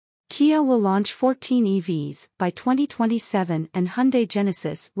Kia will launch 14 EVs by 2027 and Hyundai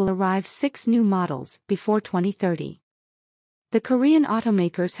Genesis will arrive 6 new models before 2030. The Korean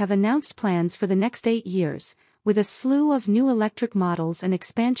automakers have announced plans for the next 8 years, with a slew of new electric models and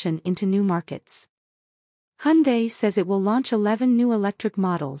expansion into new markets. Hyundai says it will launch 11 new electric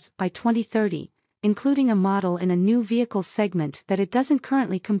models by 2030, including a model in a new vehicle segment that it doesn't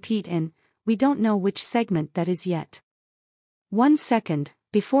currently compete in. We don't know which segment that is yet. 1 second,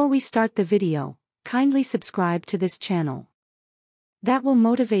 before we start the video, kindly subscribe to this channel. That will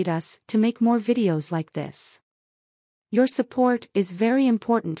motivate us to make more videos like this. Your support is very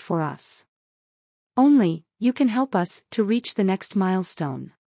important for us. Only you can help us to reach the next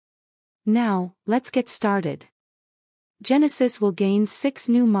milestone. Now, let's get started. Genesis will gain 6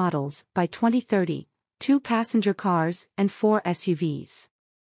 new models by 2030, 2 passenger cars and 4 SUVs.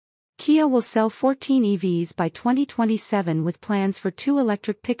 Kia will sell 14 EVs by 2027 with plans for 2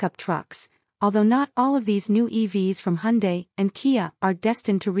 electric pickup trucks, although not all of these new EVs from Hyundai and Kia are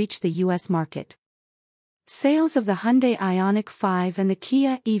destined to reach the US market. Sales of the Hyundai Ioniq 5 and the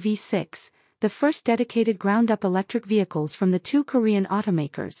Kia EV6, the first dedicated ground-up electric vehicles from the 2 Korean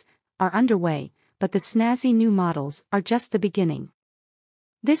automakers, are underway, but the snazzy new models are just the beginning.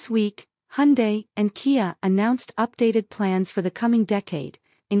 This week, Hyundai and Kia announced updated plans for the coming decade,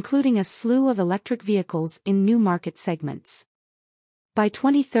 including a slew of electric vehicles in new market segments. By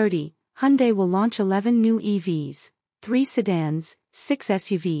 2030, Hyundai will launch 11 new EVs, 3 sedans, 6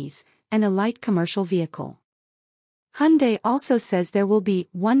 SUVs, and a light commercial vehicle. Hyundai also says there will be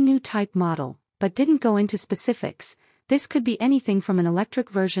 1 new type model, but didn't go into specifics. This could be anything from an electric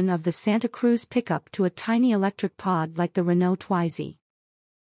version of the Santa Cruz pickup to a tiny electric pod like the Renault Twizy.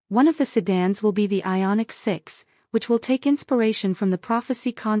 One of the sedans will be the Ioniq 6, which will take inspiration from the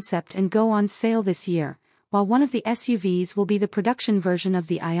Prophecy concept and go on sale this year, while one of the SUVs will be the production version of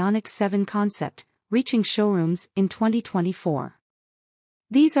the Ioniq 7 concept, reaching showrooms in 2024.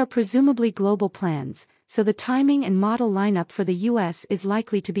 These are presumably global plans, so the timing and model lineup for the US is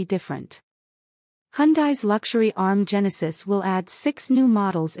likely to be different. Hyundai's luxury arm Genesis will add 6 new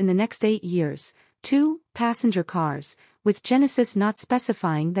models in the next 8 years, 2 passenger cars, with Genesis not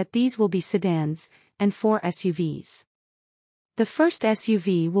specifying that these will be sedans, and 4 SUVs. The first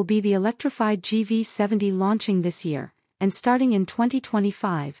SUV will be the electrified GV70 launching this year, and starting in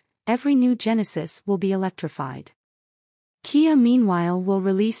 2025, every new Genesis will be electrified. Kia meanwhile will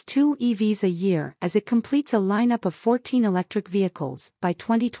release 2 EVs a year as it completes a lineup of 14 electric vehicles by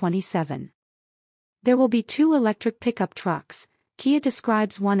 2027. There will be 2 electric pickup trucks. Kia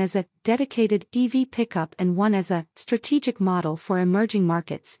describes one as a dedicated EV pickup and one as a strategic model for emerging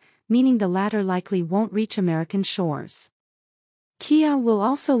markets, meaning the latter likely won't reach American shores. Kia will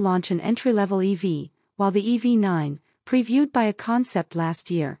also launch an entry-level EV, while the EV9, previewed by a concept last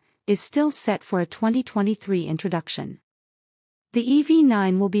year, is still set for a 2023 introduction. The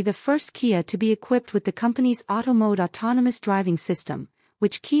EV9 will be the first Kia to be equipped with the company's Auto Mode autonomous driving system,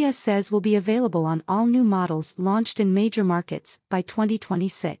 which Kia says will be available on all new models launched in major markets by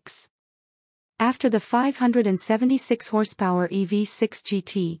 2026. After the 576 horsepower EV6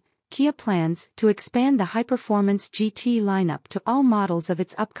 GT, Kia plans to expand the high-performance GT lineup to all models of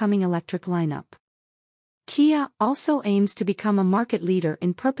its upcoming electric lineup. Kia also aims to become a market leader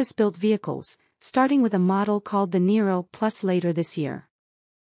in purpose-built vehicles, starting with a model called the Niro Plus later this year.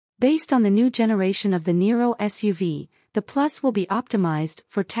 Based on the new generation of the Niro SUV, the Plus will be optimized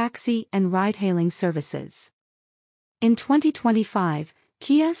for taxi and ride-hailing services. In 2025,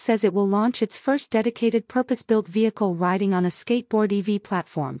 Kia says it will launch its first dedicated purpose-built vehicle riding on a skateboard EV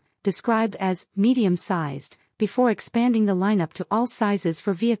platform, described as medium-sized, before expanding the lineup to all sizes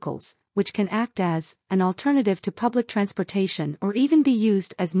for vehicles, which can act as an alternative to public transportation or even be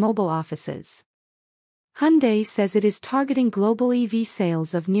used as mobile offices. Hyundai says it is targeting global EV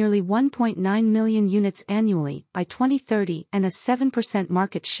sales of nearly 1.9 million units annually by 2030 and a 7%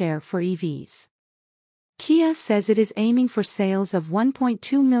 market share for EVs. Kia says it is aiming for sales of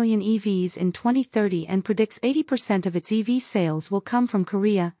 1.2 million EVs in 2030 and predicts 80% of its EV sales will come from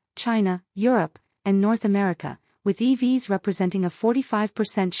Korea, China, Europe, and North America, with EVs representing a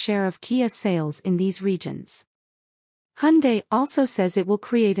 45% share of Kia sales in these regions. Hyundai also says it will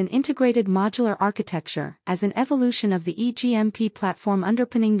create an integrated modular architecture as an evolution of the eGMP platform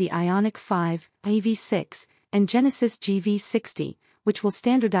underpinning the Ioniq 5, EV6, and Genesis GV60, which will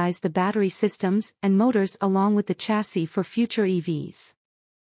standardize the battery systems and motors along with the chassis for future EVs.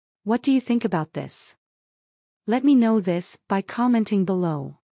 What do you think about this? Let me know this by commenting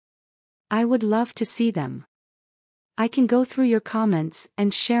below. I would love to see them. I can go through your comments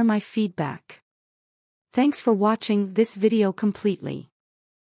and share my feedback. Thanks for watching this video completely.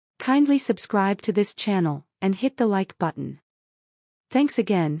 Kindly subscribe to this channel and hit the like button. Thanks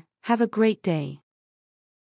again, have a great day.